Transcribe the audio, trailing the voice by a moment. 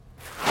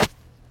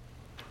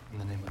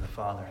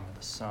Father, and of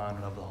the Son,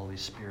 and of the Holy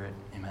Spirit.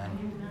 Amen.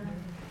 Amen.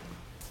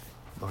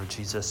 Lord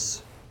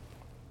Jesus,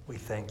 we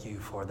thank you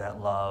for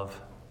that love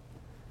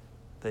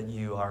that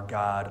you, our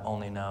God,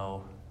 only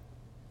know.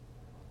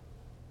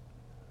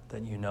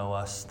 That you know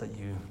us, that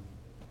you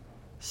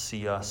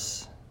see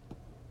us,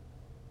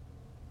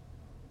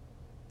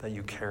 that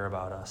you care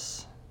about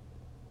us,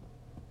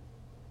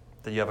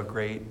 that you have a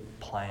great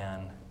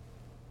plan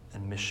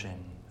and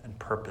mission and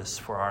purpose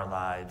for our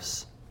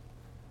lives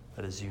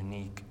that is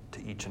unique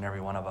to each and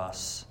every one of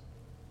us.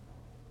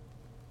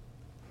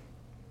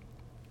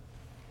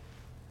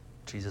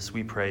 Jesus,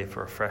 we pray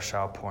for a fresh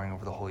outpouring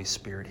over the Holy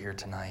Spirit here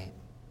tonight.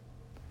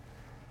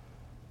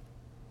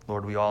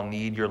 Lord, we all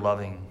need your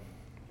loving.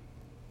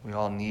 We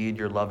all need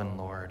your loving,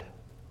 Lord.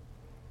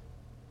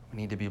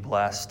 We need to be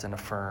blessed and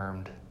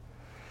affirmed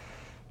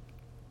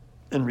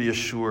and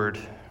reassured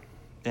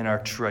in our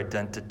true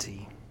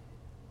identity.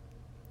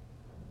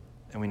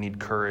 And we need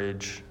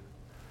courage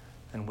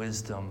and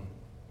wisdom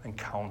and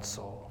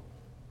counsel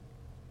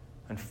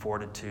and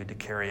fortitude to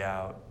carry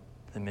out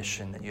the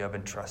mission that you have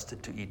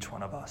entrusted to each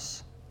one of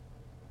us.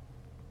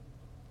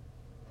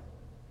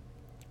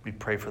 We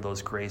pray for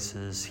those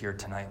graces here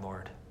tonight,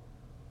 Lord.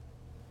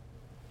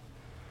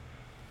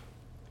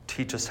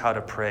 Teach us how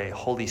to pray.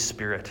 Holy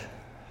Spirit,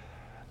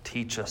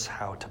 teach us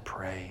how to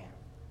pray.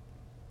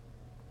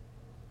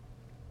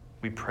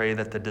 We pray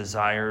that the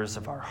desires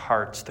of our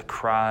hearts, the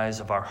cries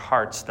of our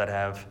hearts that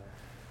have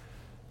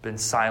been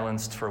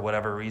silenced for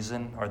whatever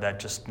reason, or that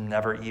just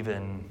never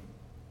even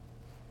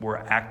were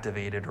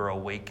activated or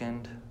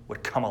awakened,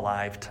 would come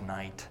alive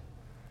tonight.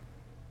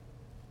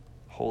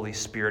 Holy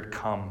Spirit,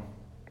 come.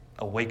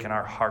 Awaken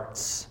our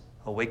hearts.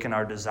 Awaken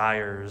our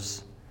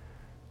desires.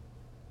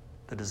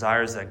 The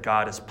desires that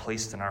God has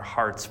placed in our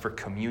hearts for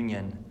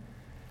communion,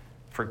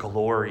 for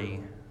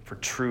glory, for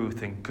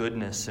truth and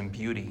goodness and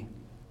beauty.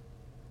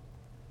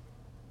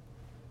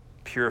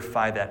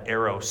 Purify that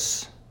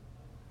eros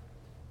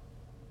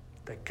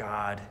that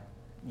God,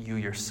 you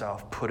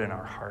yourself, put in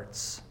our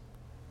hearts.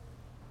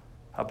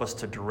 Help us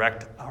to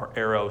direct our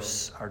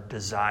eros, our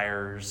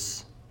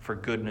desires for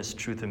goodness,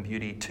 truth, and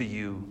beauty to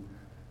you.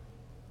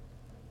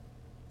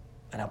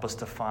 And help us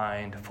to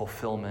find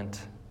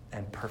fulfillment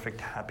and perfect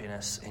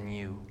happiness in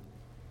you.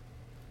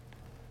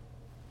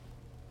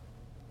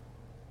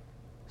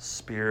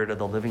 Spirit of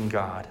the living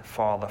God,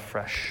 fall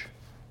afresh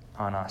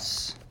on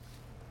us.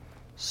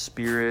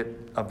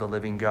 Spirit of the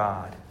living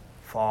God,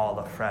 fall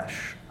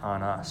afresh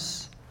on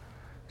us.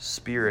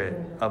 Spirit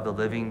of the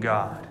living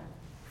God,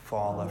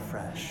 fall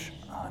afresh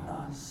on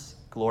us.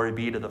 Glory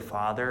be to the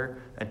Father,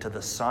 and to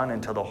the Son,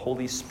 and to the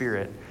Holy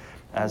Spirit,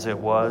 as it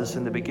was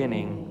in the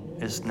beginning,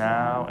 is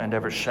now, and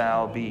ever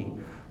shall be,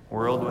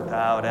 world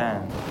without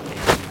end.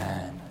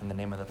 Amen. In the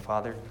name of the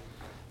Father,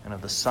 and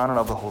of the Son, and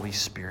of the Holy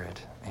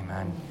Spirit.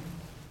 Amen.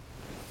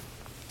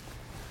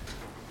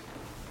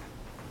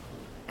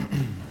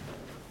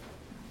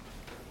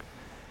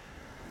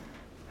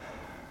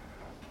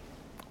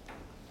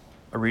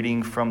 A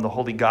reading from the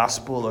Holy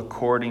Gospel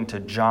according to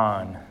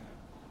John,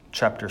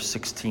 chapter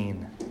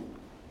 16,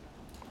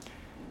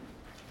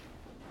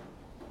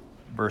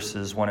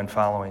 verses 1 and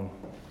following.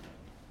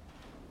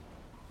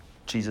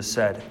 Jesus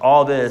said,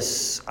 "All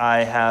this I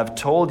have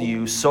told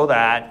you so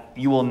that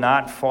you will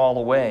not fall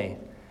away.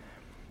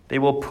 They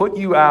will put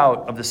you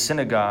out of the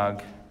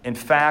synagogue. In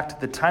fact,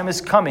 the time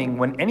is coming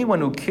when anyone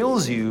who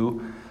kills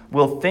you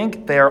will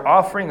think they are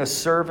offering a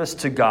service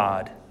to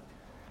God.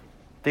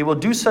 They will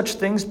do such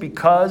things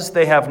because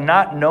they have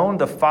not known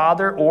the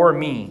Father or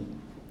me.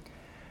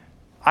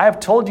 I have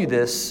told you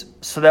this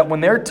so that when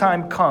their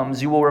time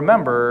comes, you will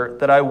remember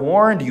that I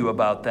warned you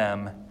about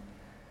them.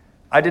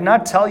 I did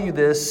not tell you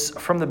this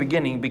from the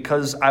beginning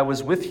because I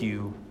was with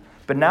you,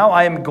 but now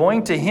I am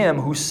going to him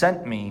who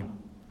sent me.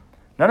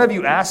 None of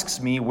you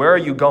asks me, 'Where are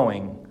you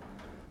going?'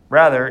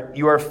 Rather,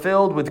 you are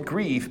filled with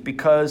grief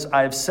because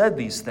I have said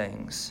these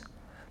things.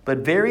 But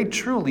very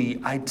truly,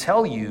 I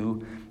tell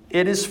you,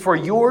 it is for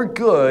your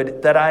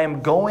good that I am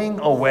going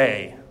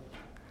away.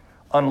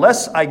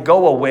 Unless I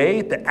go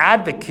away, the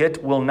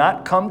advocate will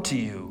not come to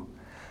you.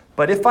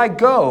 But if I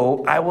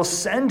go, I will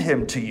send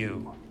him to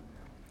you.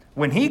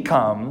 When he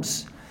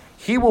comes,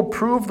 he will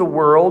prove the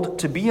world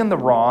to be in the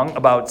wrong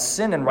about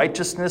sin and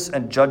righteousness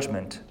and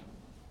judgment.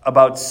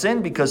 About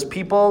sin, because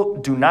people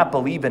do not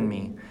believe in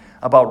me.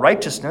 About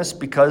righteousness,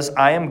 because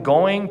I am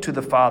going to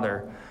the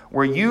Father,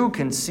 where you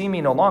can see me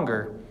no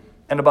longer.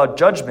 And about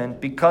judgment,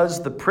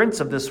 because the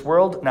prince of this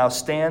world now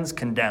stands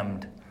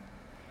condemned.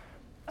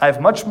 I have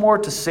much more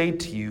to say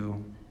to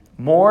you,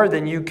 more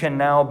than you can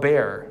now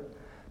bear.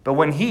 But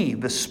when he,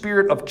 the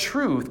Spirit of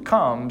truth,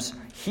 comes,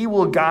 he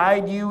will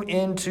guide you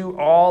into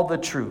all the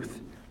truth.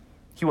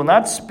 He will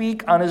not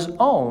speak on his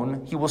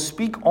own. He will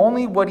speak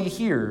only what he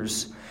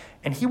hears,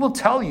 and he will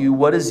tell you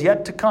what is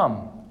yet to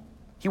come.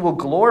 He will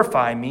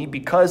glorify me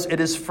because it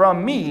is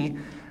from me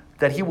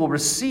that he will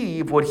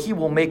receive what he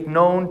will make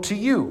known to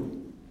you.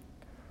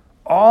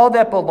 All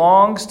that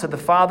belongs to the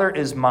Father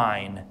is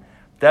mine.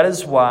 That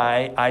is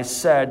why I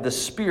said the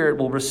Spirit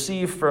will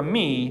receive from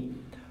me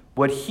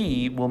what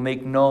he will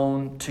make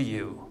known to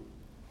you.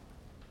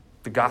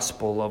 The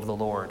gospel of the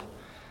Lord.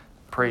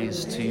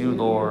 Praise to you,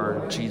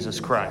 Lord Jesus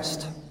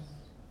Christ.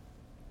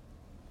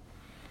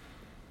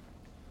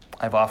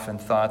 I've often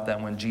thought that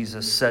when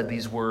Jesus said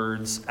these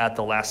words at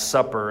the Last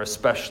Supper,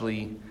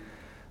 especially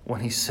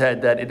when he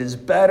said that it is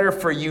better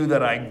for you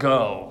that I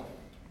go,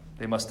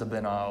 they must have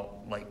been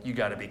all like, you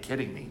got to be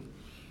kidding me.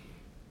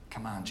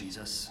 Come on,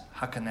 Jesus.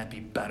 How can that be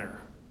better?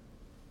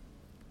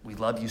 We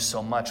love you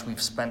so much.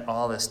 We've spent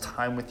all this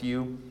time with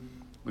you.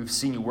 We've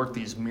seen you work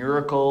these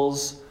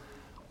miracles.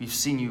 We've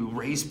seen you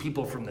raise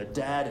people from the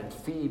dead and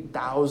feed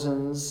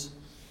thousands.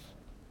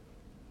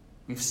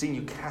 We've seen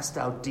you cast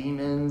out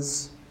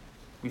demons.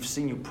 We've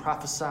seen you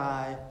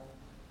prophesy.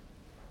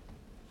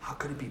 How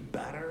could it be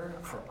better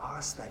for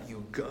us that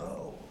you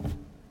go?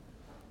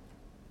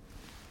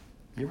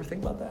 You ever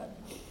think about that?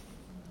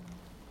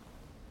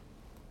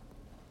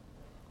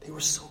 They were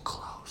so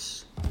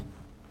close.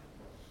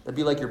 That'd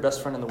be like your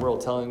best friend in the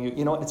world telling you,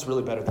 you know what, it's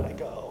really better that I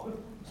go.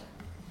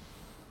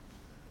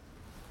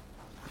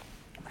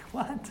 Like,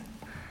 what?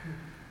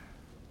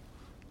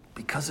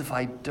 Because if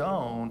I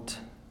don't,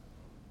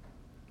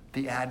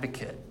 the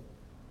advocate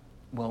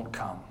won't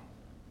come.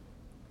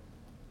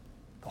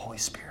 The Holy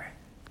Spirit.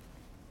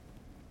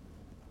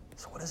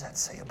 So what does that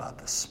say about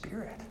the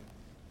Spirit?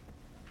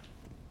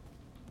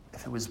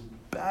 If it was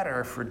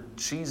better for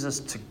Jesus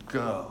to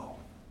go,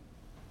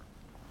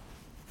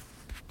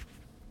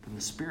 then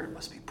the Spirit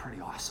must be pretty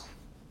awesome.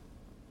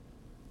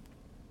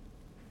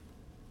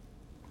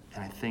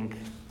 And I think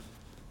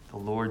the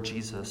Lord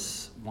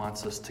Jesus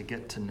wants us to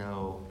get to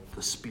know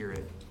the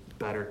Spirit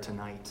better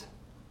tonight.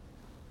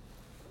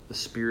 The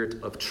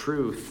Spirit of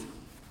truth,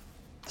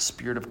 the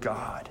Spirit of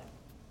God,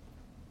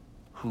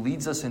 who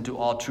leads us into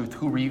all truth,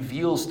 who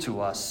reveals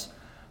to us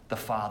the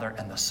Father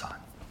and the Son.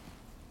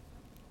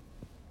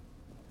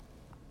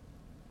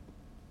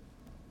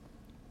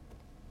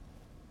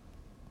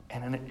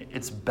 And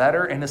it's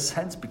better in a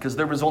sense because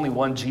there was only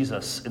one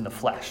Jesus in the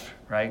flesh,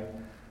 right?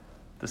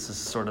 This is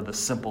sort of the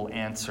simple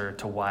answer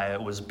to why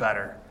it was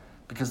better.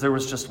 Because there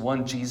was just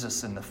one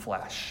Jesus in the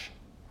flesh.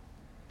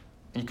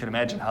 And you can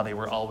imagine how they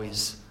were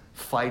always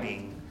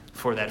fighting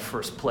for that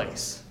first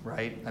place,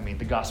 right? I mean,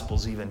 the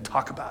Gospels even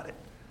talk about it.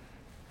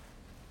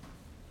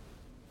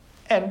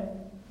 And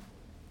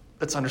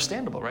that's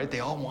understandable, right? They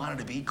all wanted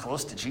to be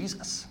close to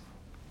Jesus.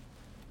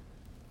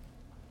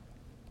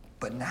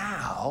 But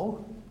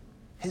now,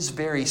 his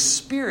very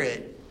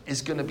Spirit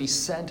is going to be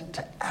sent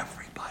to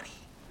everybody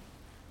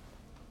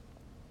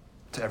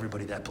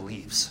that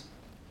believes.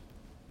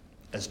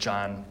 As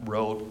John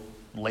wrote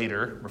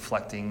later,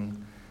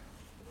 reflecting,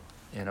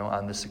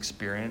 on this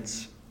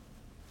experience.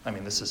 I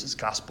mean, this is his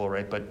gospel,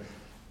 right? But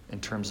in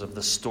terms of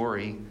the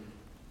story,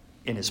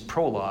 in his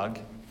prologue,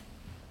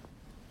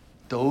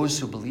 those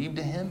who believed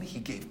in him, he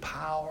gave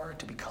power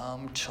to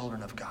become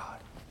children of God.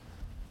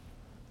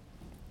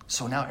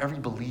 So now every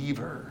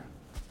believer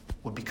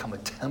would become a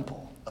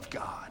temple of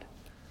God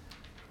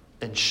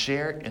and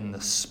share in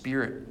the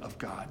Spirit of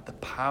God, the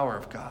power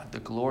of God, the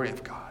glory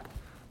of God,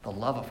 the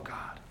love of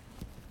God.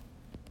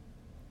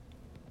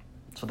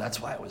 So that's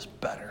why it was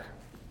better.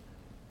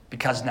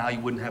 Because now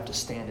you wouldn't have to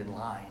stand in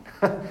line.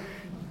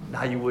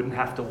 Now you wouldn't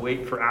have to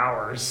wait for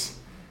hours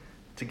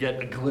to get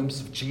a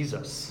glimpse of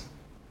Jesus.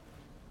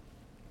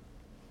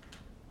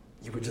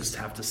 You would just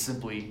have to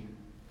simply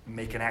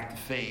make an act of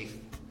faith,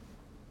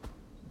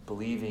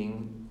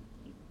 believing,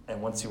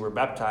 and once you were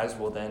baptized,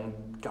 well then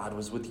God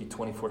was with you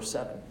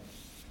 24/7.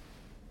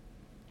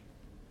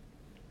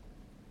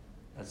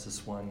 That's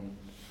this one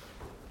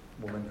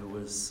woman who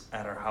was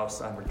at our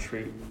house on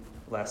retreat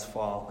last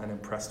fall and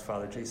impressed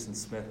Father Jason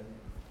Smith.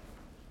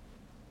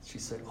 She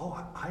said,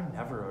 I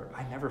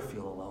never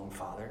feel alone,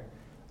 Father.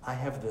 I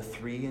have the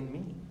three in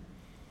me.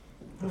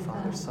 The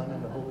Father, Son,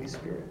 and the Holy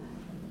Spirit.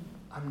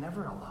 I'm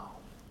never alone.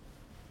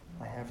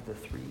 I have the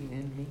three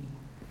in me.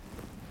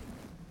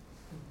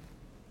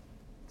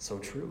 So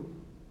true.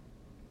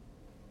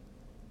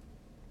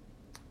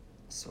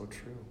 So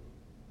true.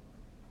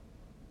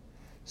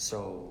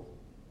 So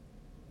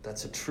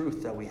that's a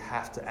truth that we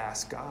have to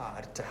ask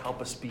God to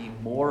help us be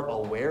more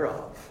aware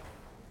of.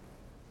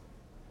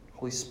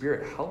 Holy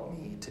Spirit, help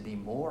me to be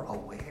more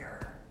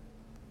aware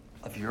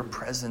of your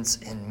presence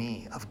in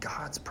me, of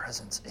God's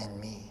presence in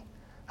me.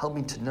 Help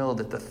me to know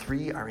that the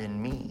three are in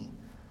me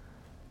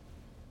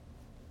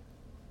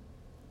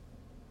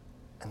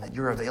and that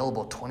you're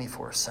available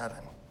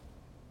 24/7.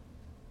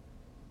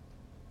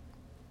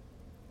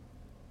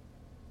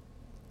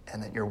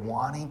 And that you're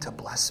wanting to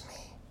bless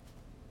me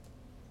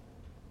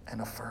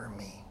and affirm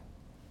me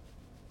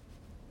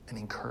and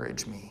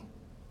encourage me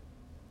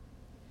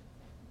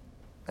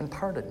and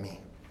pardon me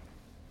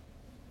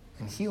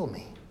and heal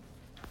me.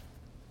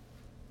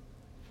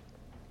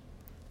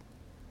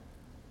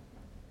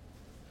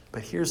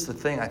 But here's the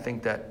thing I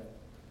think that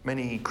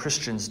many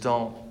Christians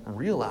don't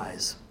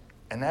realize,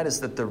 and that is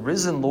that the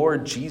risen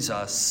Lord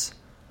Jesus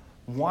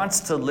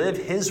wants to live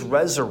his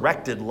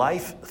resurrected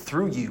life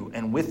through you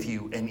and with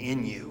you and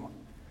in you.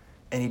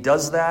 And he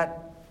does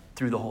that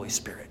through the Holy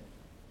Spirit.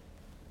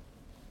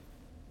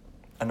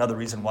 another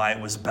reason why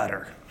it was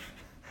better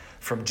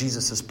from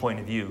Jesus' point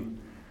of view.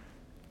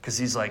 Because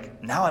he's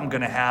like, now I'm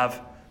going to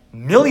have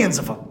millions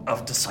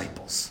of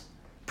disciples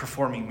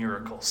performing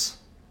miracles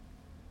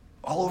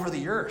all over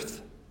the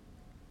earth.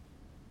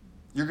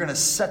 You're going to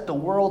set the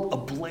world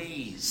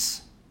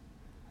ablaze.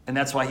 And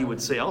that's why he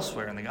would say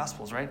elsewhere in the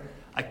Gospels, right?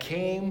 I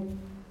came,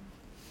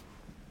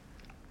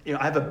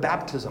 I have a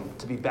baptism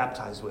to be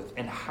baptized with.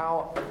 And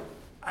how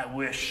I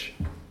wish,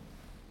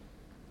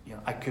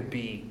 I could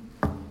be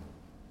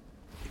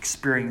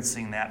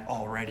experiencing that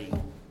already.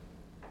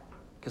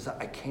 Because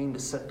I came to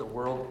set the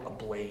world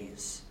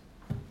ablaze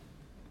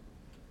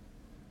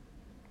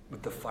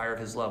with the fire of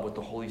his love, with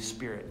the Holy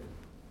Spirit.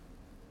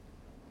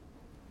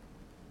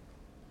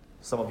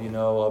 Some of you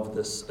know of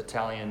this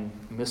Italian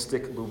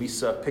mystic,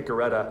 Luisa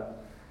Piccarreta,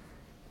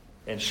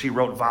 and she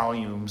wrote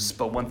volumes,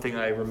 but one thing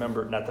I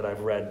remember, not that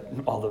I've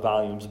read all the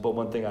volumes, but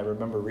one thing I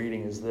remember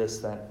reading is this,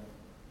 that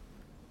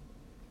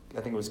I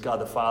think it was God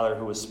the Father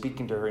who was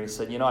speaking to her, and he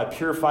said, I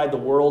purified the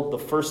world the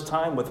first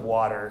time with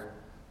water,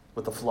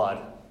 with the flood.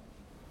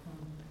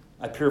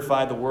 I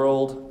purified the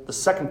world the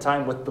second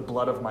time with the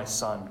blood of my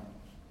Son.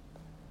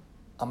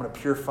 I'm going to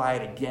purify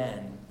it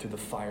again through the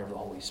fire of the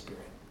Holy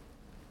Spirit.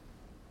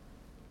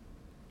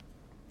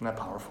 Isn't that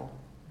powerful?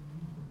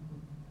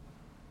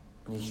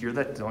 When you hear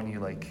that, don't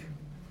you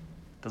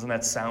doesn't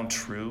that sound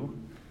true?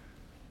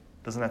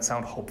 Doesn't that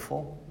sound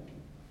hopeful?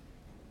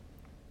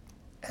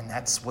 And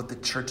that's what the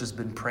church has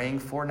been praying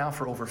for now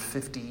for over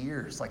 50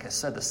 years. Like I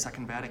said, the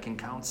Second Vatican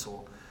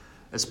Council,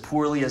 as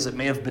poorly as it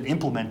may have been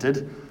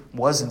implemented,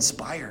 was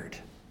inspired.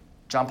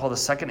 John Paul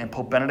II and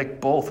Pope Benedict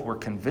both were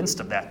convinced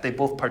of that. They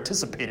both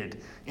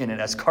participated in it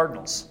as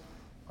cardinals.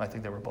 I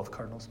think they were both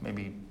cardinals.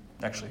 Maybe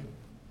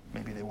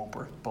they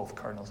weren't both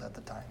cardinals at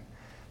the time.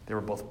 They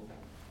were both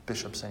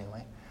bishops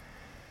anyway.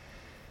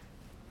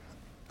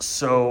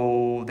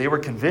 So they were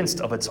convinced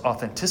of its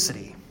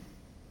authenticity.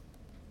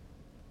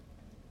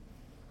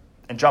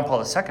 And John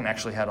Paul II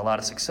actually had a lot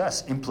of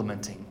success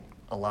implementing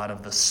a lot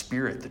of the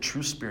spirit, the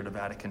true spirit of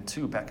Vatican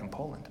II back in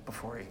Poland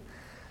before he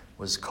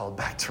was called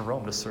back to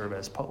Rome to serve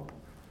as Pope.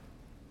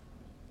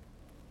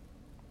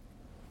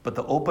 But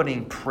the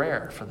opening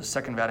prayer for the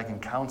Second Vatican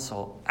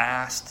Council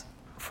asked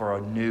for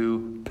a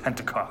new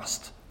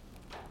Pentecost.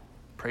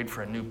 Prayed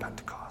for a new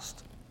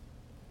Pentecost.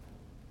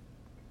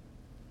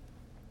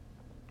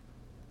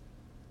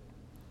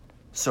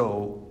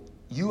 So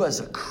you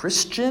as a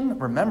Christian,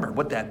 remember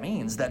what that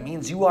means. That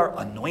means you are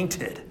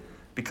anointed,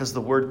 because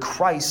the word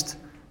Christ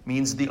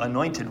means the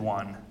anointed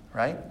one,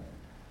 right?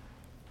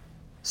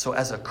 So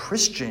as a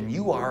Christian,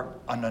 you are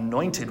an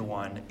anointed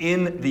one,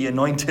 in the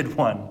anointed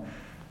one,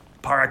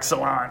 par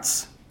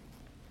excellence.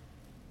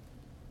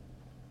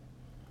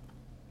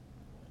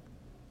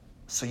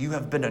 So you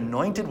have been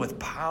anointed with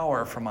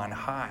power from on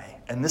high,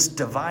 and this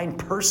divine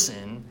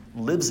person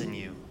lives in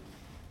you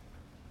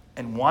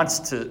and wants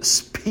to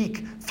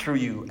speak through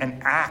you and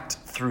act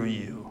through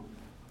you.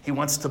 He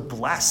wants to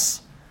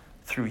bless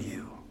through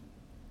you.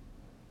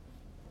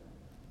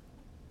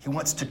 He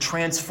wants to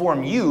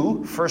transform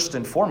you, first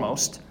and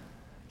foremost.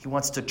 He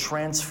wants to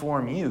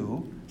transform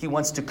you. He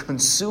wants to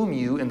consume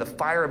you in the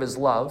fire of his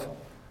love.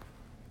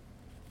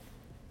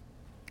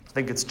 I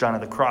think it's John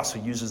of the Cross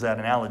who uses that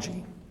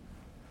analogy.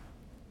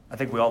 I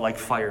think we all like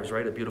fires,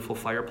 right? A beautiful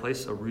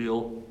fireplace, a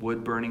real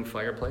wood-burning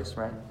fireplace,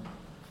 right?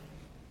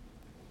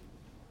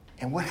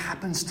 And what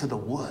happens to the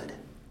wood?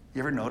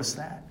 You ever notice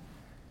that?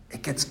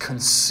 It gets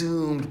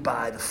consumed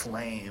by the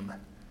flame.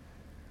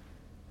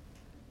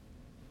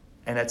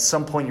 And at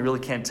some point you really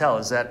can't tell,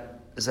 is that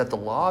the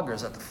log or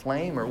is that the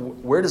flame? Or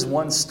where does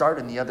one start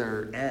and the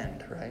other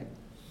end, right?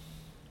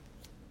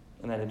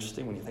 Isn't that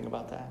interesting when you think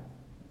about that?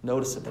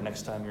 Notice it the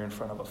next time you're in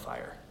front of a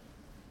fire.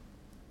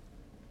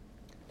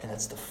 And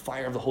it's the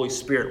fire of the Holy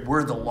Spirit.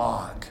 We're the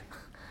log.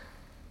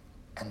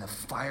 And the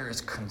fire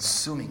is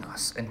consuming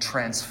us and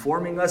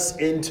transforming us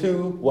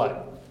into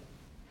what?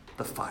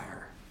 The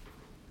fire.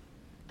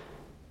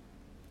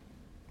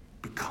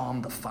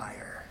 Become the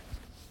fire.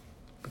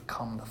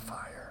 Become the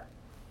fire.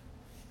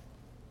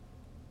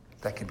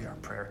 That can be our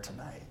prayer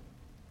tonight.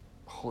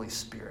 Holy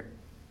Spirit,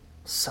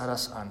 set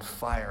us on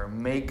fire.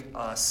 Make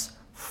us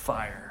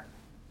fire.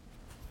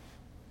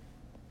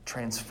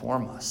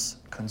 Transform us.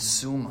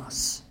 Consume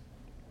us.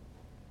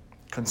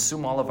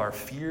 Consume all of our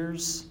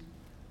fears,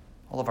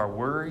 all of our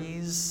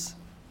worries,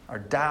 our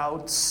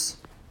doubts,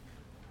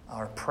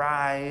 our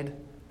pride,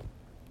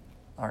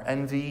 our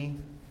envy,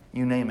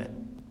 you name it.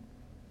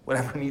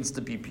 Whatever needs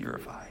to be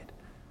purified.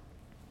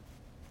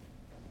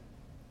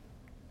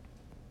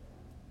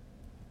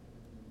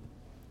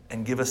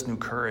 And give us new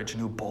courage,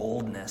 new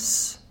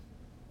boldness.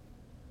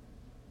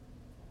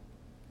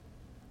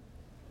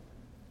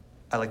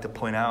 I like to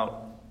point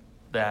out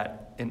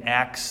that in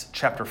Acts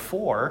chapter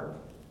 4,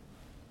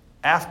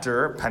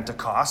 after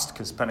Pentecost,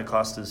 because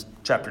Pentecost is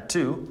chapter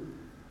 2,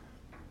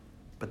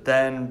 but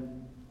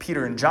then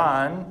Peter and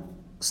John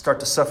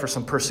start to suffer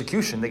some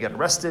persecution. They get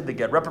arrested, they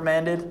get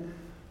reprimanded,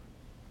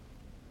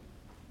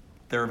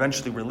 they're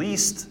eventually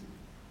released,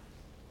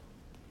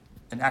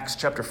 In Acts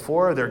chapter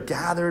 4, they're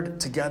gathered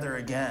together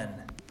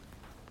again.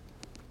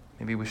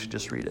 Maybe we should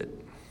just read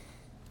it.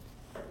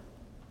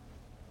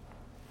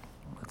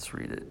 Let's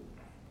read it.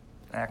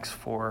 Acts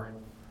 4.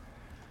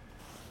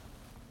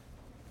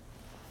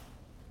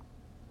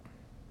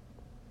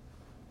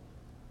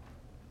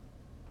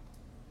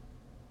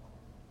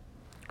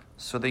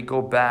 So they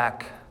go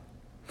back.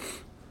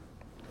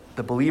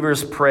 The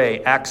believers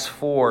pray. Acts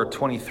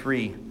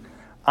 4:23.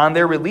 On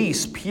their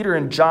release, Peter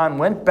and John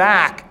went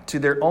back to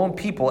their own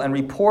people and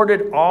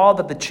reported all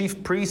that the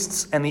chief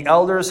priests and the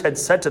elders had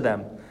said to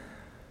them.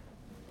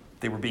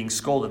 They were being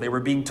scolded. They were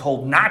being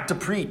told not to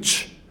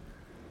preach.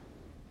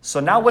 So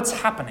now what's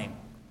happening?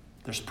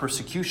 There's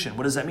persecution.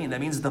 What does that mean?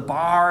 That means the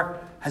bar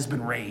has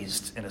been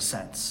raised, in a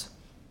sense.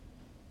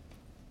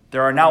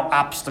 There are now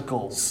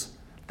obstacles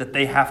that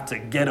they have to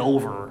get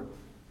over,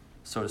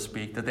 so to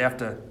speak, that they have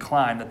to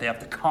climb, that they have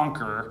to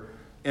conquer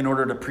in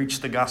order to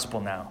preach the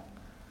gospel now.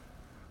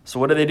 So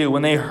what do?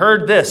 When they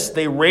heard this,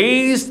 they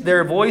raised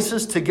their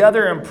voices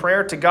together in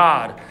prayer to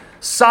God.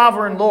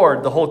 Sovereign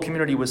Lord, the whole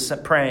community was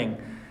praying.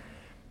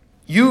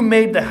 You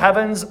made the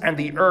heavens and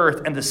the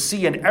earth and the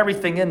sea and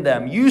everything in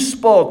them. You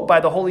spoke by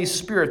the Holy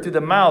Spirit through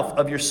the mouth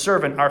of your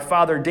servant, our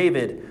father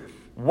David.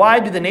 Why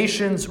do the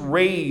nations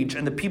rage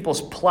and the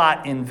peoples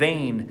plot in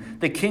vain?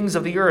 The kings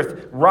of the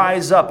earth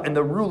rise up and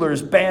the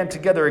rulers band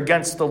together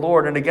against the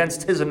Lord and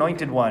against his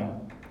anointed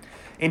one.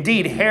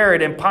 Indeed,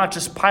 Herod and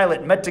Pontius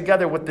Pilate met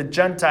together with the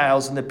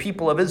Gentiles and the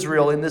people of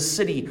Israel in this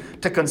city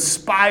to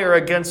conspire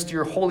against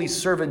your holy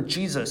servant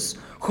Jesus,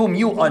 whom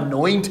you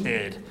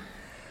anointed.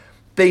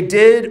 They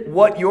did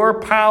what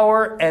your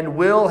power and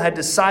will had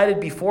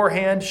decided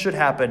beforehand should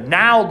happen.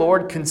 Now,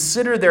 Lord,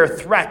 consider their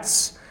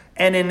threats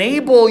and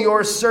enable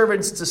your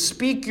servants to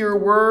speak your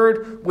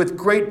word with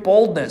great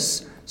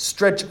boldness.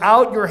 Stretch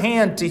out your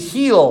hand to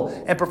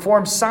heal and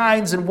perform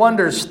signs and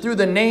wonders through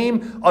the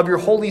name of your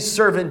holy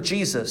servant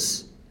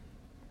Jesus.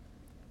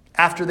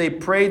 After they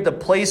prayed, the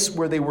place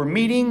where they were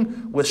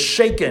meeting was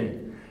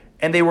shaken,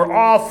 and they were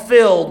all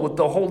filled with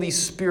the Holy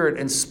Spirit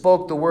and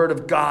spoke the word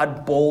of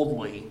God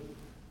boldly.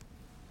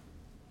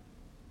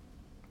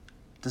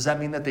 Does that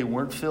mean that they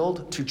weren't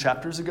filled 2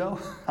 chapters ago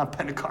on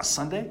Pentecost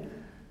Sunday?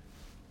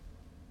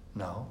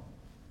 No.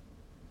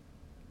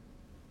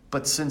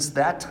 But since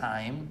that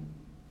time,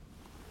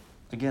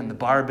 again, the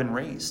bar had been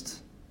raised.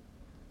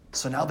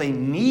 So now they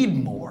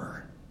need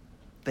more.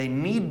 They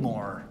need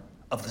more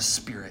of the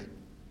Spirit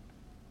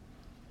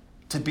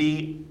to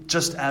be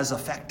just as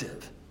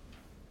effective.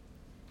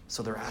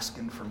 So they're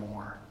asking for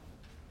more.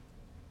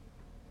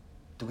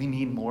 Do we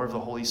need more of the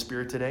Holy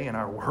Spirit today in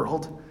our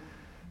world?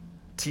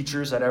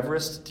 Teachers at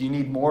Everest, do you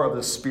need more of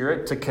the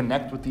Spirit to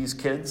connect with these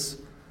kids?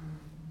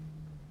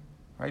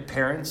 Right?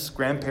 Parents,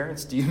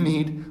 grandparents, do you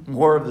need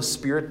more of the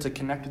Spirit to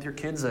connect with your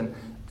kids and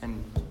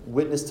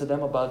witness to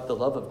them about the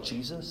love of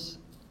Jesus?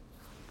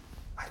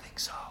 I think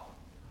so.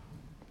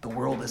 The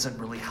world isn't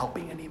really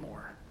helping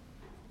anymore,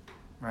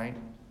 right?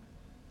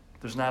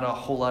 There's not a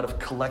whole lot of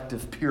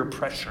collective peer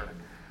pressure.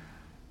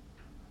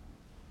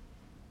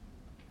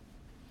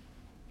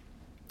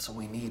 So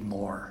we need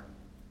more.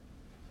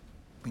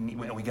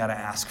 We got to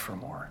ask for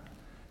more,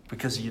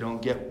 because you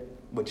don't get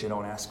what you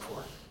don't ask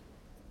for.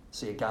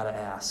 So you got to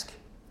ask.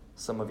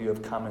 Some of you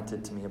have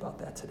commented to me about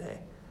that today.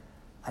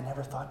 I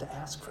never thought to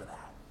ask for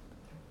that.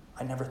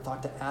 I never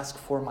thought to ask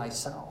for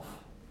myself.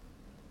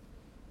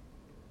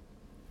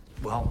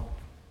 Well,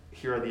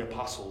 here are the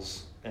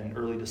apostles and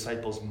early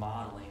disciples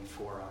modeling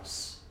for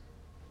us.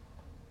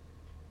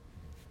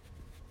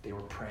 They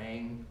were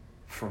praying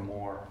for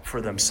more for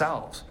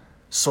themselves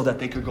so that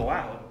they could go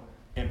out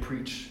and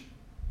preach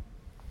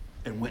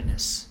and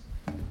witness.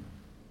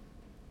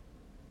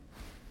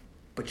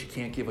 But you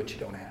can't give what you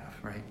don't have,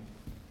 right?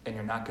 And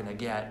you're not going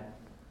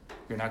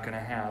to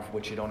have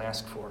what you don't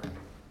ask for.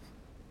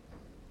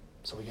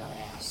 So we got to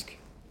ask.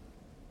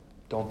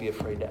 Don't be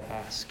afraid to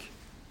ask.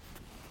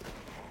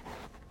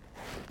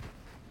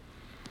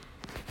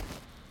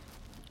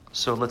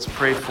 So let's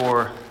pray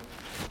for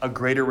a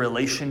greater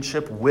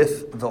relationship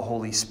with the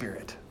Holy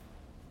Spirit.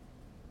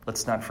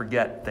 Let's not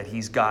forget that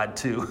he's God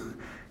too.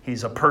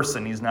 He's a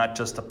person. He's not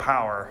just a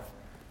power,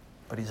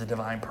 but he's a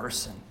divine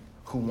person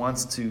who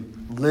wants to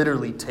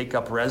literally take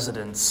up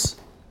residence,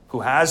 who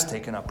has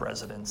taken up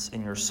residence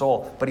in your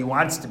soul, but he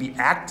wants to be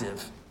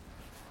active.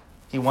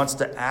 He wants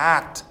to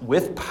act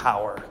with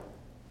power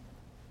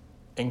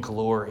and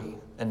glory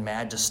and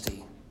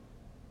majesty.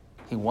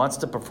 He wants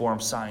to perform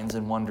signs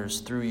and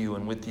wonders through you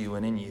and with you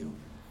and in you.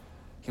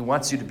 He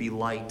wants you to be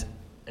light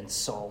and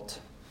salt.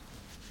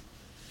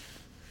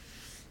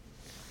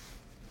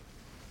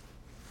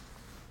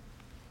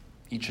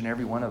 Each and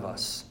every one of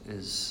us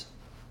is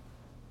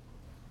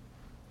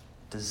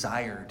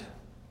desired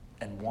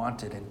and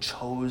wanted and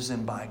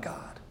chosen by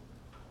God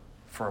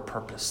for a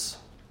purpose.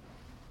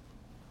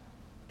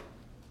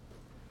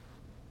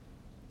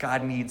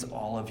 God needs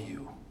all of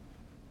you.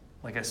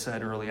 Like I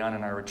said early on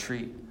in our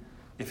retreat,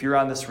 if you're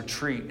on this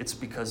retreat, it's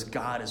because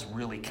God is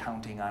really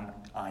counting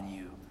on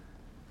you.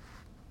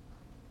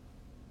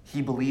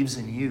 He believes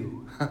in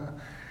you.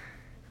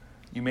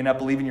 You may not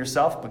believe in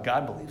yourself, but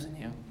God believes in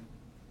you.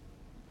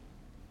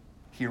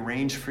 He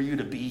arranged for you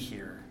to be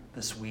here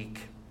this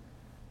week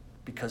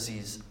because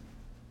he's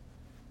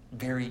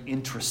very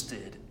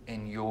interested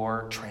in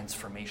your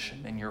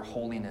transformation, in your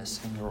holiness,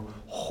 in your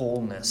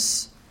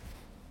wholeness.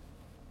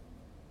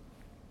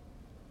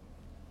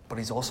 But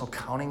he's also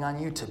counting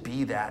on you to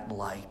be that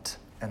light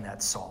and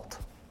that salt.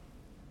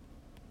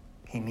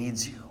 He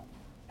needs you.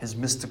 His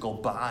mystical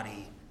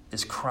body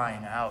is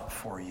crying out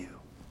for you.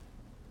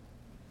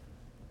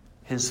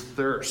 His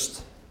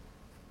thirst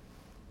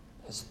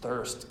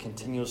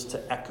continues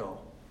to echo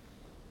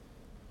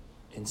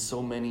in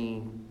so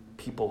many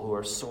people who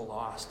are so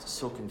lost,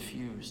 so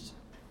confused,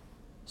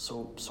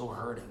 so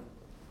hurting.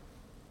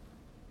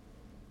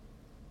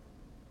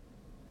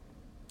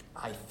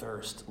 I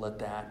thirst. Let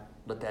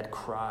that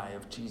cry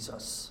of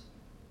Jesus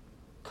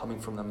coming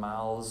from the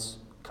mouths,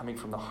 coming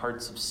from the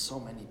hearts of so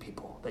many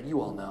people that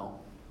you all know.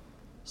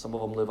 Some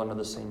of them live under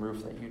the same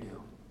roof that you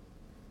do.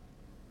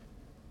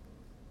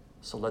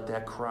 So let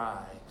that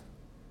cry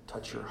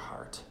touch your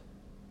heart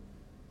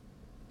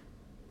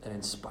and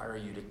inspire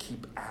you to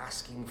keep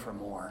asking for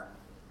more.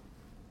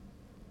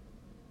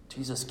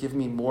 Jesus, give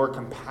me more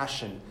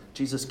compassion.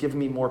 Jesus, give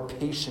me more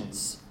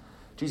patience.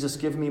 Jesus,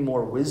 give me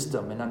more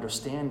wisdom and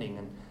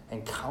understanding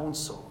and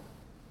counsel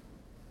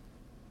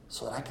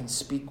so that I can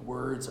speak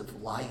words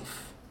of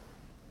life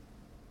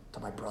to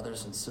my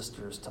brothers and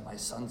sisters, to my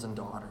sons and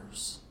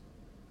daughters.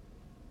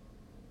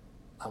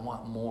 I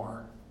want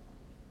more.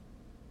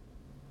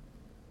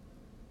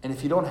 And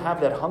if you don't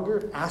have that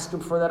hunger, ask him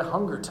for that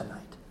hunger tonight.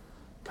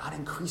 God,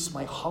 increase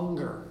my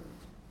hunger,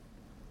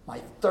 my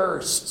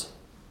thirst.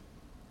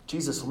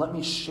 Jesus, let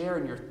me share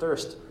in your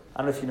thirst.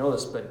 I don't know if you know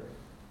this, but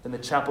in the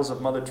chapels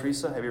of Mother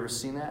Teresa, have you ever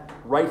seen that?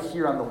 Right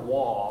here on the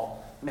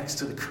wall, next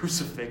to the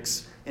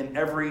crucifix, in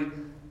every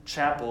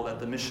chapel that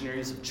the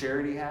Missionaries of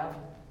Charity have,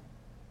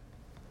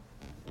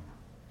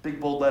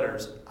 big bold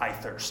letters, I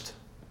thirst.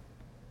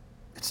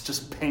 It's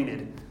just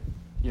painted.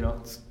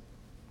 It's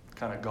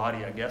kind of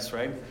gaudy, I guess,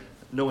 right?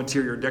 No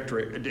interior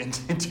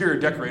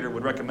decorator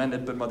would recommend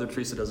it, but Mother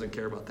Teresa doesn't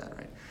care about that,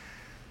 right?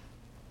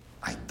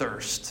 I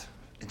thirst.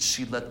 And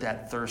she let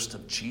that thirst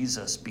of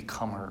Jesus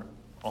become her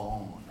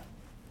own.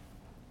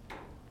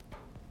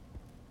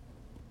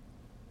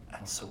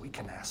 And so we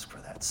can ask for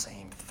that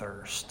same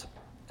thirst.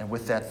 And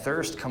with that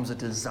thirst comes a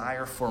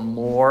desire for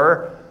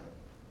more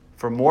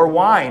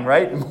wine,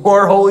 right?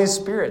 More Holy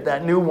Spirit,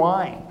 that new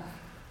wine.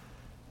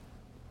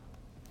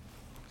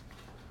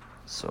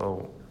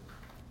 So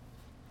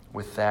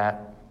with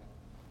that,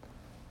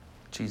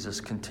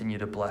 Jesus, continue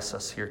to bless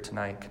us here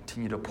tonight.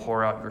 Continue to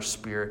pour out your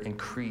Spirit.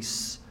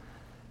 Increase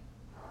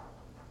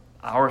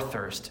our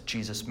thirst.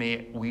 Jesus,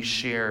 may we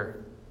share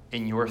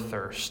in your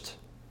thirst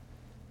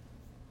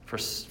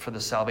for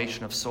the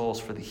salvation of souls,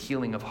 for the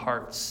healing of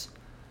hearts,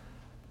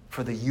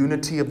 for the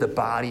unity of the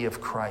body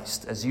of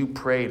Christ. As you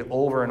prayed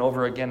over and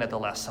over again at the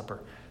Last Supper,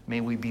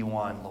 may we be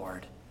one,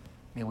 Lord.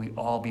 May we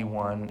all be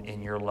one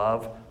in your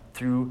love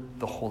through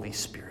the Holy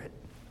Spirit.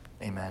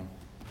 Amen.